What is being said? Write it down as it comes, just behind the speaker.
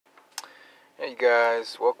Hey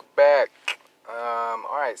guys, welcome back.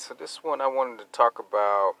 Alright, so this one I wanted to talk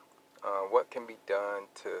about what can be done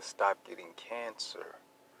to stop getting cancer.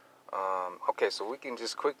 Okay, so we can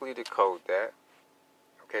just quickly decode that.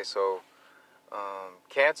 Okay, so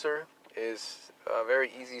cancer is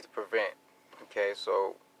very easy to prevent. Okay,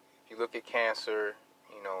 so if you look at cancer,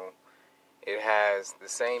 it has the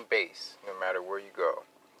same base no matter where you go.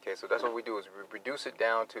 Okay, so that's what we do is we reduce it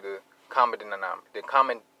down to the common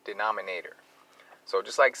denominator. So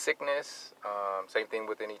just like sickness, same thing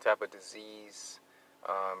with any type of disease,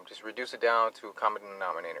 just reduce it down to a common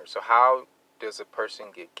denominator. So how does a person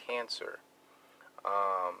get cancer?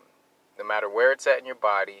 No matter where it's at in your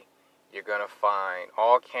body, you're going to find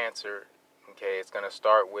all cancer, okay, it's going to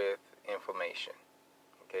start with inflammation.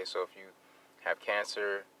 Okay, so if you have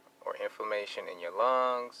cancer or inflammation in your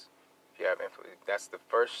lungs, if you have that's the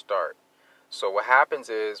first start. So what happens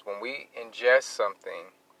is when we ingest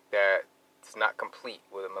something that it's not complete,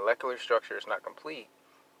 where the molecular structure is not complete,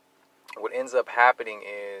 what ends up happening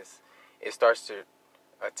is it starts to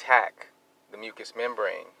attack the mucous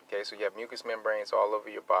membrane. Okay, so you have mucous membranes all over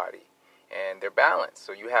your body, and they're balanced.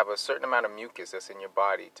 So you have a certain amount of mucus that's in your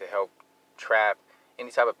body to help trap any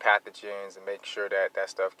type of pathogens and make sure that that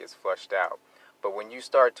stuff gets flushed out. But when you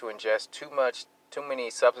start to ingest too many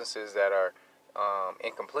substances that are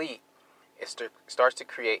incomplete, it starts to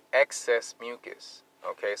create excess mucus.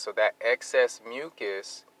 Okay, so that excess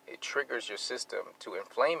mucus, it triggers your system to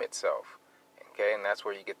inflame itself. Okay, and that's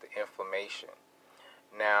where you get the inflammation.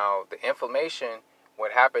 Now, the inflammation,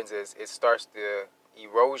 what happens is it starts the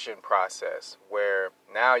erosion process where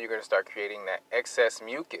now you're going to start creating that excess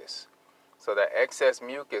mucus. So that excess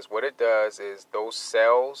mucus, what it does is those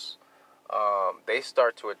cells, they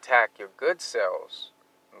start to attack your good cells.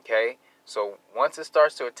 Okay, so once it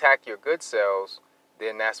starts to attack your good cells,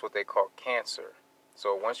 then that's what they call cancer.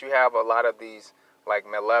 So once you have a lot of these like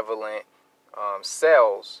malevolent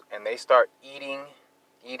cells, and they start eating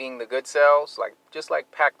the good cells, like just like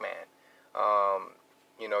Pac-Man.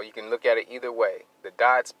 You can look at it either way: the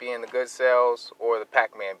dots being the good cells, or the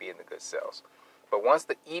Pac-Man being the good cells. But once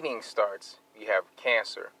the eating starts, you have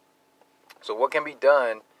cancer. So what can be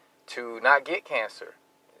done to not get cancer?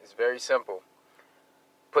 It's very simple.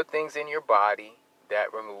 Put things in your body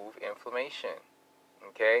that remove inflammation.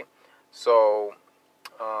 Okay, so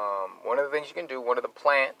one of the things you can do, one of the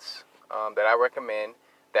plants that I recommend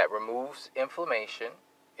that removes inflammation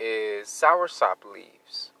is soursop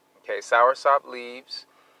leaves. Okay, soursop leaves,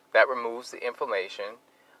 that removes the inflammation,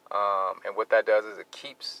 and what that does is it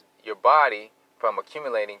keeps your body from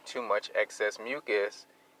accumulating too much excess mucus,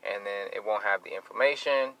 and then it won't have the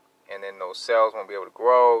inflammation, and then those cells won't be able to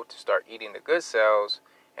grow to start eating the good cells,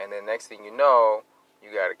 and then next thing you know, you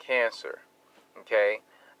got a cancer. Okay,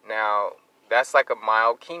 now that's like a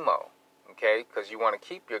mild chemo. Okay, because you want to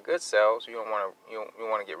keep your good cells. You don't want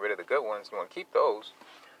to get rid of the good ones. You want to keep those.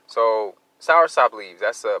 So soursop leaves,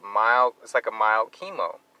 it's like a mild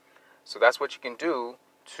chemo. So that's what you can do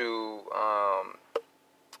to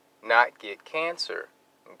not get cancer.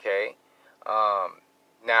 Okay,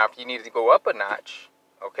 now if you need to go up a notch,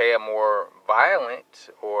 okay, a more violent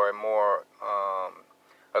or a more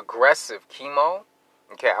aggressive chemo,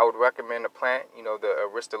 okay, I would recommend a plant, the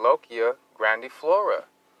Aristolochia grandiflora.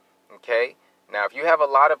 Okay, now if you have a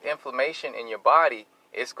lot of inflammation in your body,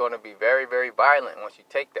 it's going to be very, very violent once you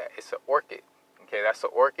take that. It's an orchid. Okay, that's an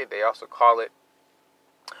orchid. They also call it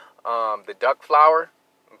the duck flower.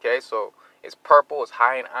 Okay, so it's purple, it's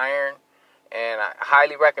high in iron, and I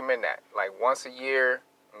highly recommend that, like once a year.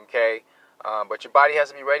 Okay, but your body has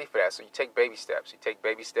to be ready for that. So you take baby steps.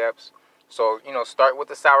 So start with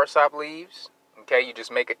the soursop leaves. Okay, you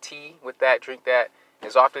just make a tea with that, drink that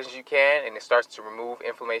as often as you can, and it starts to remove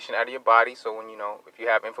inflammation out of your body. So when if you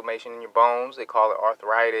have inflammation in your bones, they call it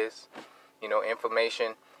arthritis.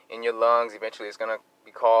 Inflammation in your lungs, eventually it's going to be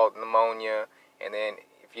called pneumonia. And then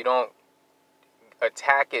if you don't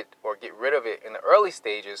attack it or get rid of it in the early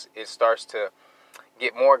stages, it starts to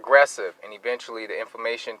get more aggressive, and eventually the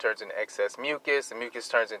inflammation turns into excess mucus. The mucus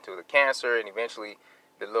turns into the cancer, and eventually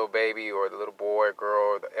the little baby or the little boy or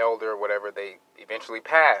girl or the elder or whatever, they eventually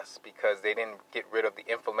pass because they didn't get rid of the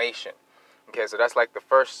inflammation. Okay, so that's like the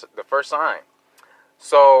first sign.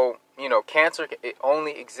 So, cancer, it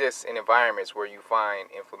only exists in environments where you find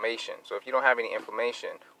inflammation. So if you don't have any inflammation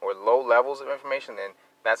or low levels of inflammation, then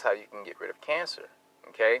that's how you can get rid of cancer.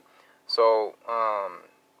 Okay, so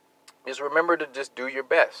just remember to just do your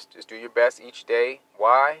best. Just do your best each day.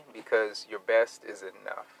 Why? Because your best is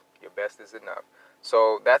enough. Your best is enough.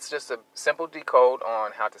 So that's just a simple decode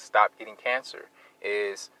on how to stop getting cancer,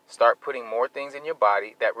 is start putting more things in your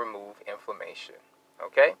body that remove inflammation.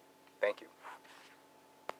 Okay?